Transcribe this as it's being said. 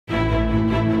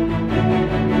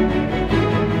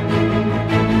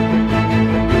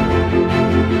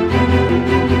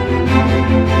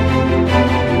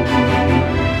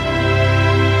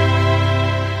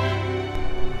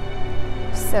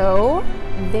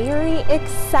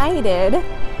excited.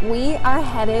 We are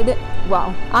headed,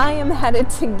 well, I am headed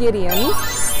to Gideon's.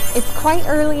 It's quite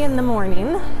early in the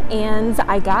morning, and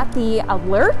I got the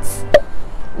alert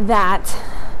that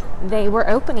they were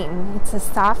opening. It's a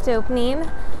soft opening,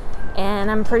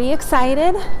 and I'm pretty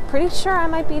excited. Pretty sure I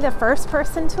might be the first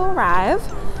person to arrive,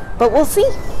 but we'll see.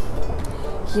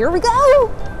 Here we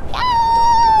go!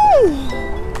 Yay!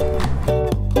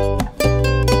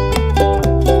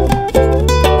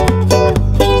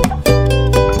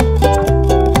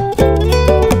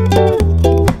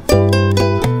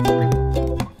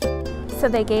 So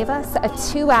they gave us a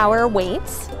 2-hour wait,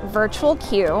 virtual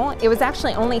queue. It was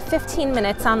actually only 15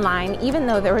 minutes online, even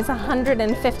though there was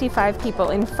 155 people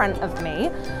in front of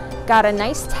me. Got a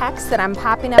nice text that I'm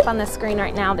popping up on the screen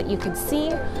right now that you can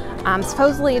see.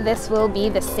 Supposedly this will be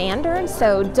the standard,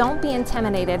 so don't be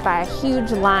intimidated by a huge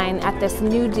line at this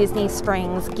new Disney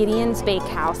Springs Gideon's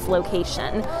Bakehouse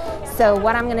location. So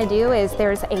what I'm gonna do is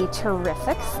there's a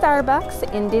terrific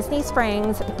Starbucks in Disney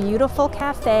Springs, beautiful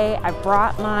cafe. I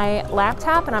brought my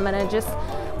laptop and I'm gonna just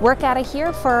work out of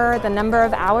here for the number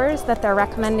of hours that they're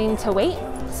recommending to wait.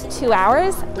 It's 2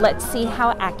 hours. Let's see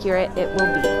how accurate it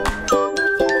will be.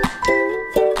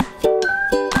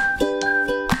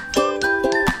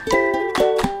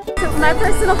 My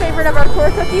personal favorite of our core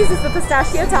cookies is the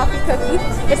pistachio toffee cookie.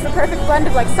 It's the perfect blend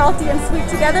of like salty and sweet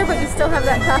together, but you still have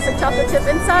that classic chocolate chip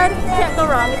inside. Can't go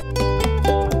wrong.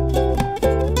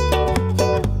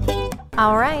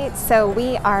 All right, so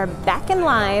we are back in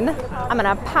line. I'm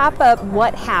gonna pop up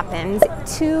what happened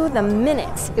to the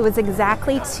minute. It was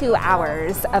exactly 2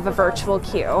 hours of a virtual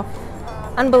queue.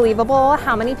 Unbelievable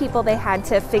how many people they had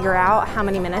to figure out how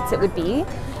many minutes it would be.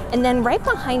 And then right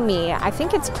behind me, I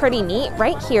think it's pretty neat,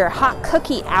 right here, Hot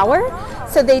Cookie Hour.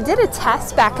 So they did a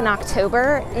test back in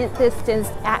October at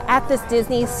this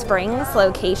Disney Springs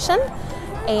location.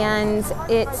 And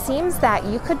it seems that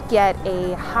you could get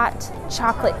a hot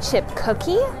chocolate chip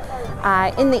cookie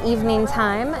in the evening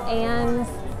time. And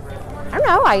I don't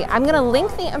know, I'm gonna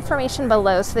link the information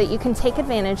below so that you can take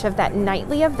advantage of that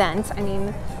nightly event. I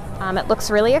mean, it looks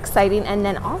really exciting, and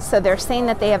then also they're saying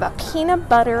that they have a peanut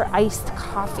butter iced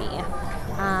coffee.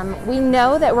 We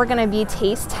know that we're going to be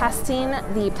taste testing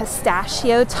the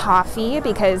pistachio toffee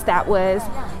because that was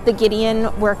the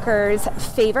Gideon workers'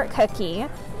 favorite cookie.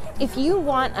 If you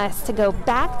want us to go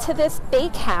back to this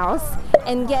bakehouse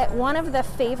and get one of the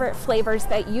favorite flavors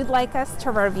that you'd like us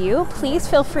to review, please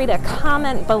feel free to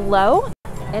comment below.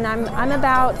 And I'm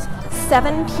about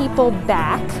 7 people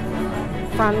back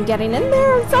from getting in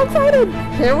there. I'm so excited.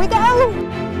 Here we go.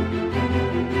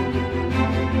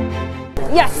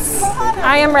 Yes,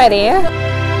 I am ready.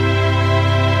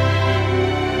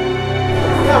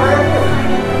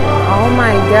 Oh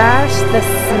my gosh, the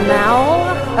smell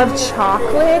of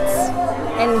chocolate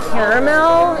and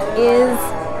caramel is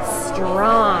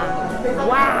strong.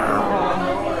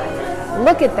 Wow.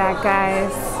 Look at that,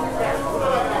 guys.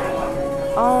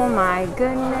 Oh my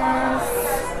goodness.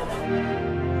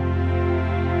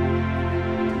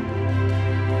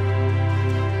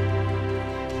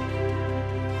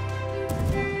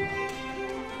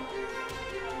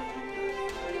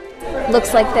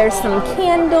 Looks like there's some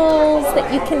candles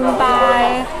that you can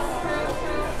buy.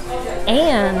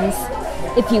 And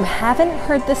if you haven't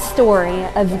heard the story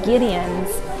of Gideon's,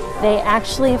 they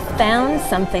actually found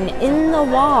something in the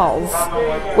walls,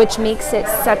 which makes it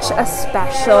such a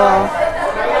special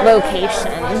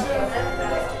location.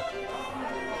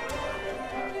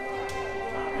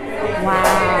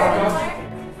 Wow.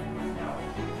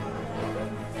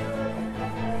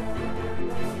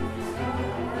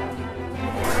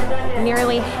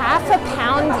 Nearly half a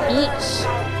pound each.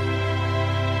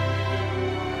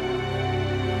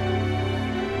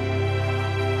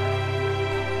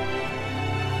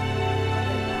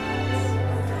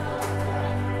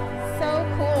 So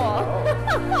cool.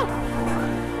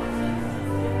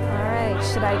 All right,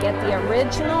 should I get the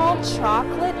original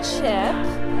chocolate chip?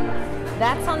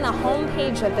 That's on the home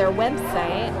page of their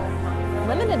website.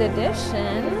 Limited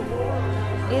edition.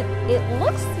 It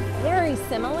looks very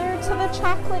similar to the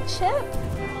chocolate chip,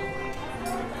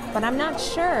 but I'm not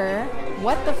sure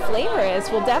what the flavor is.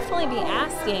 We'll definitely be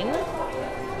asking.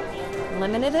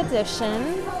 Limited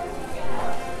edition.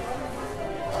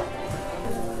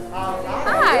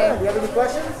 Hi. Do you have any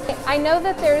questions? I know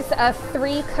that there's a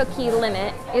 3 cookie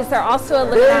limit. Is there also a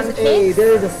limit on cakes?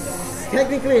 There's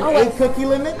technically an 8 cookie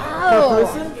limit per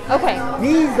person. Okay.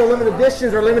 These, the limited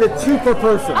editions, are limited 2 per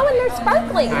person. Oh, and they're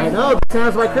sparkling. I know, that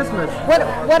sounds like Christmas.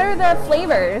 What are the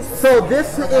flavors? So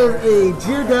this is a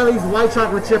Ghirardelli's white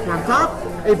chocolate chip on top.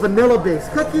 a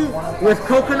vanilla-based cookie with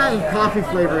coconut and coffee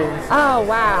flavorings. Oh,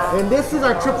 wow. And this is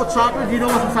our triple chocolate. Do you know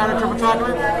what's inside our triple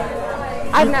chocolate?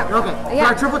 I've never. Okay. Yeah. So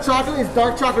our triple chocolate is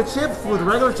dark chocolate chips with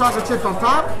regular chocolate chips on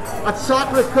top, a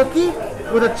chocolate cookie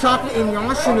with a chocolate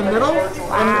ganache in the middle,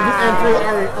 and for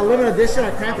our limited edition,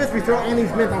 our campus, we throw Annie's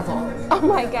mint on top. Oh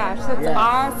my gosh, that's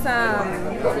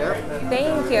awesome. Yep.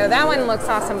 Thank you. That one looks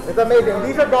awesome. It's amazing.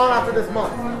 These are gone after this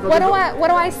month. So What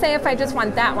do I say if I just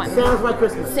want that one? Santa's White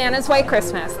Christmas. Santa's White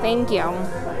Christmas. Thank you.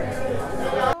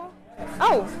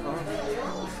 Oh,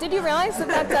 did you realize that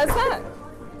that does that?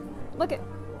 Look at,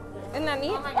 isn't that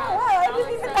neat?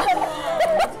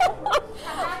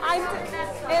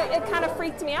 It kind of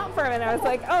freaked me out for a minute. I was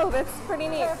like, oh, that's pretty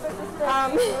neat.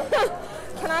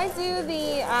 Can I do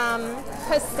the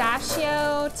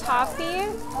pistachio toffee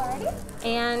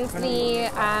and the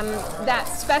that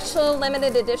special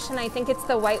limited edition? I think it's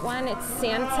the white one. It's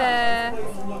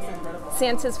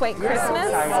Santa's White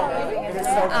Christmas.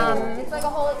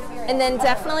 And then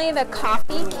definitely the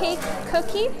coffee cake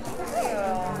cookie.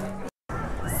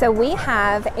 So we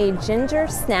have a ginger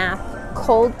snap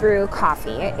cold brew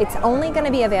coffee. It's only going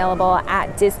to be available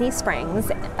at Disney Springs,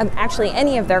 actually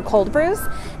any of their cold brews,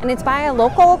 and it's by a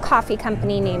local coffee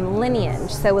company named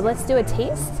Lineage. So let's do a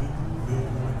taste.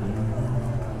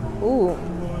 Ooh.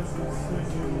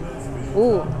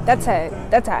 Ooh, that's a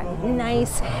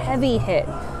nice heavy hit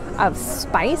of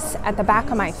spice at the back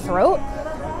of my throat,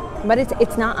 but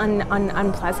it's not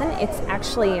unpleasant. It's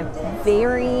actually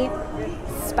very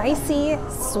spicy,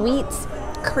 sweet,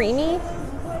 creamy.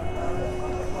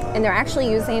 And they're actually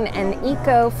using an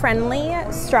eco-friendly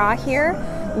straw here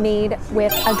made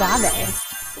with agave.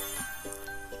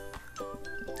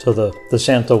 So the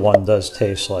Santa one does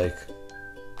taste like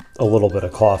a little bit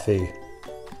of coffee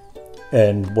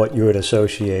and what you would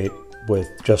associate with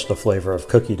just the flavor of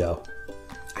cookie dough.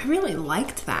 I really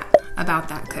liked that about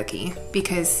that cookie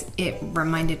because it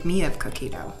reminded me of cookie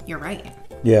dough. You're right.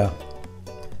 Yeah.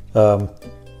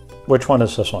 Which one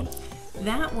is this one?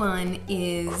 That one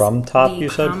is crumb top, you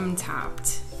said? Crumb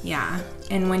topped, yeah.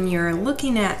 And when you're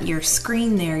looking at your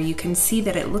screen there, you can see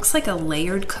that it looks like a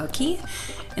layered cookie,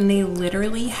 and they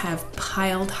literally have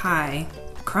piled high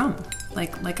crumb,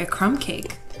 like a crumb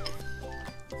cake.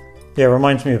 Yeah, it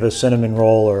reminds me of a cinnamon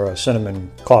roll or a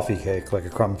cinnamon coffee cake, like a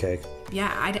crumb cake.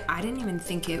 Yeah, I didn't even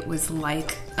think it was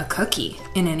like a cookie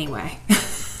in any way.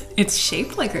 It's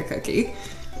shaped like a cookie.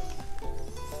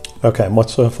 Okay, and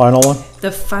what's the final one?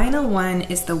 The final one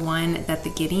is the one that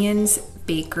the Gideon's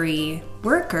bakery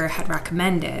worker had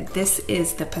recommended. This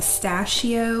is the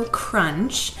pistachio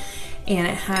crunch, and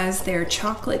it has their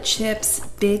chocolate chips,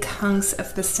 big hunks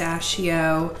of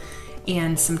pistachio,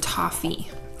 and some toffee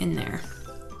in there.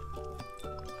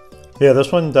 Yeah,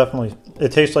 this one definitely,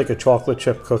 it tastes like a chocolate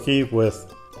chip cookie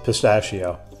with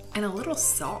pistachio. And a little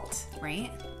salt,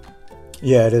 right?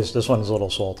 Yeah, it is. This one's a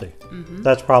little salty. Mm-hmm.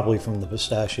 That's probably from the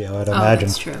pistachio, I'd imagine.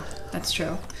 That's true. That's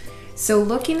true. So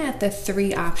looking at the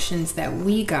 3 options that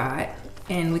we got,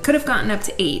 and we could have gotten up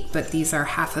to 8, but these are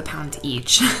half a pound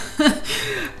each.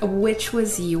 Which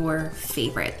was your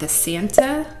favorite? The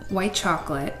Santa white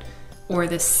chocolate, or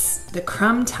the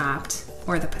crumb topped,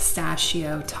 or the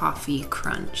pistachio toffee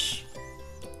crunch?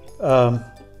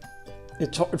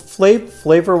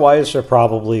 Flavor-wise, they're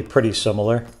probably pretty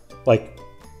similar. Like,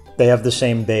 they have the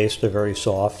same base, they're very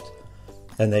soft,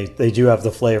 and they do have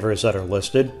the flavors that are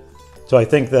listed. So I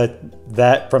think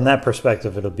that from that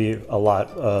perspective, it'll be a lot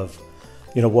of,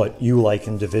 what you like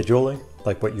individually,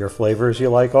 like what your flavors you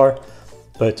like are.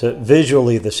 But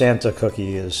visually, the Santa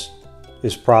cookie is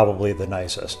probably the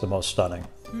nicest, the most stunning.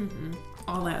 Mm-hmm.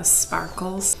 All those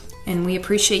sparkles. And we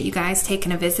appreciate you guys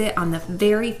taking a visit on the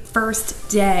very first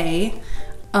day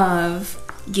of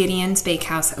Gideon's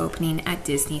Bakehouse opening at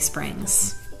Disney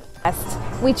Springs.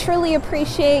 We truly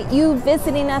appreciate you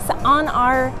visiting us on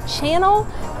our channel.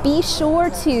 Be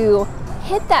sure to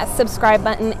hit that subscribe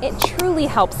button. It truly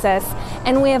helps us.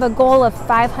 And we have a goal of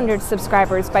 500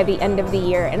 subscribers by the end of the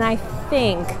year. And I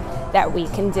think that we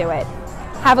can do it.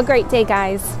 Have a great day,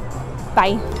 guys.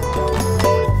 Bye.